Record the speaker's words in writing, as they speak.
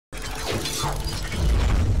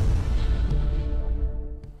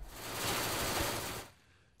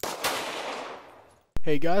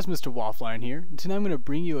Hey guys, MrWahfulairon here, and tonight I'm going to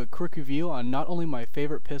bring you a quick review on not only my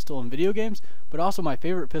favorite pistol in video games, but also my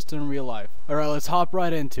favorite pistol in real life. Alright, let's hop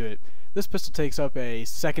right into it. This pistol takes up a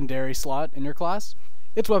secondary slot in your class.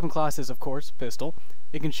 Its weapon class is, of course, pistol.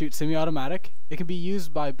 It can shoot semi-automatic. It can be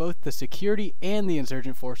used by both the security and the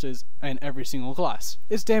insurgent forces in every single class.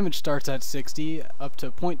 Its damage starts at 60 up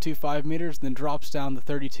to 0.25 meters, then drops down to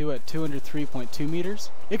 32 at 203.2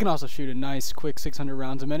 meters. It can also shoot a nice quick 600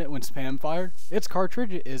 rounds a minute when spam fired. Its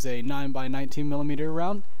cartridge is a 9x19mm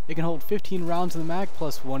round. It can hold 15 rounds in the mag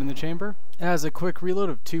plus 1 in the chamber. It has a quick reload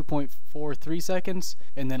of 2.43 seconds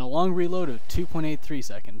and then a long reload of 2.83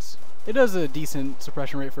 seconds. It has a decent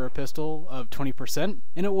suppression rate for a pistol of 20%,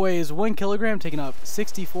 and it weighs 1 kilogram, taking up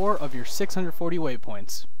 64 of your 640 weight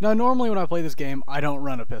points. Now normally when I play this game, I don't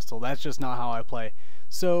run a pistol. That's just not how I play.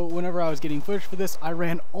 So whenever I was getting footage for this, I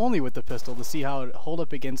ran only with the pistol to see how it would hold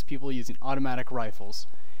up against people using automatic rifles.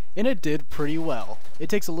 And it did pretty well. It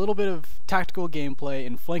takes a little bit of tactical gameplay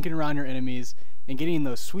and flanking around your enemies and getting in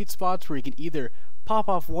those sweet spots where you can either pop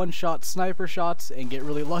off one-shot sniper shots and get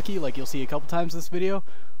really lucky like you'll see a couple times in this video,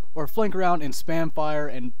 or flank around and spam fire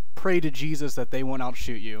and pray to Jesus that they won't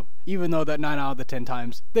outshoot you, even though that 9 out of the 10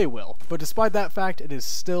 times they will. But despite that fact, it is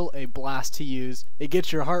still a blast to use. It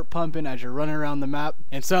gets your heart pumping as you're running around the map,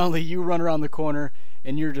 and suddenly you run around the corner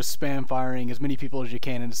and you're just spam firing as many people as you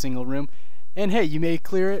can in a single room. And hey, you may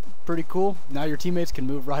clear it, pretty cool. Now your teammates can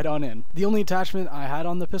move right on in. The only attachment I had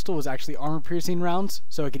on the pistol was actually armor piercing rounds,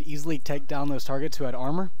 so I could easily take down those targets who had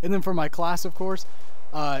armor. And then for my class, of course,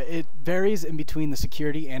 it varies in between the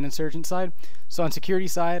security and insurgent side. So on security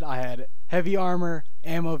side, I had heavy armor,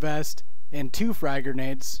 ammo vest, and 2 frag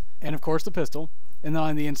grenades, and of course the pistol. And then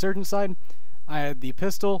on the insurgent side, I had the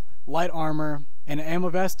pistol, light armor, and an ammo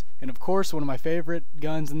vest, and of course one of my favorite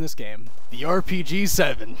guns in this game, the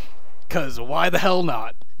RPG-7. Cause why the hell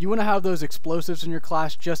not? You want to have those explosives in your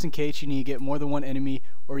class just in case you need to get more than one enemy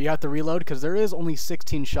or you have to reload, because there is only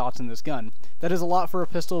 16 shots in this gun. That is a lot for a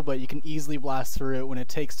pistol, but you can easily blast through it when it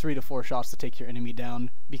takes 3 to 4 shots to take your enemy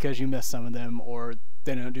down because you missed some of them or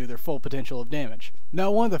they don't do their full potential of damage.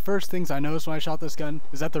 Now one of the first things I noticed when I shot this gun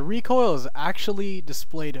is that the recoil is actually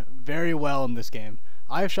displayed very well in this game.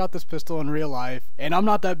 I've shot this pistol in real life, and I'm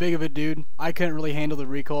not that big of a dude. I couldn't really handle the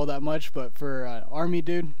recoil that much, but for an army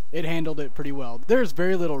dude, it handled it pretty well. There's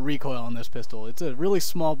very little recoil on this pistol. It's a really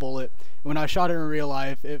small bullet. When I shot it in real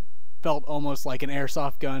life, it felt almost like an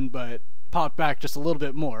airsoft gun, but popped back just a little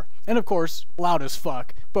bit more. And of course, loud as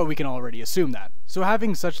fuck, but we can already assume that. So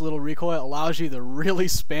having such little recoil allows you to really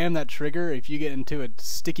spam that trigger if you get into a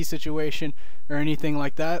sticky situation or anything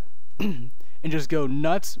like that. And just go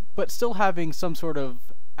nuts, but still having some sort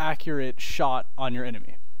of accurate shot on your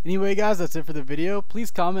enemy. Anyway guys, that's it for the video.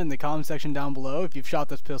 Please comment in the comment section down below if you've shot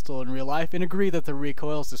this pistol in real life and agree that the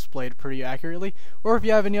recoil is displayed pretty accurately, or if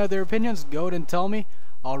you have any other opinions, go ahead and tell me.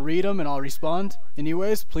 I'll read them and I'll respond.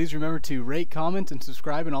 Anyways, please remember to rate, comment, and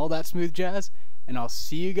subscribe and all that smooth jazz, and I'll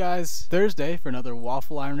see you guys Thursday for another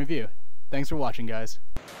Waffle Iron review. Thanks for watching, guys.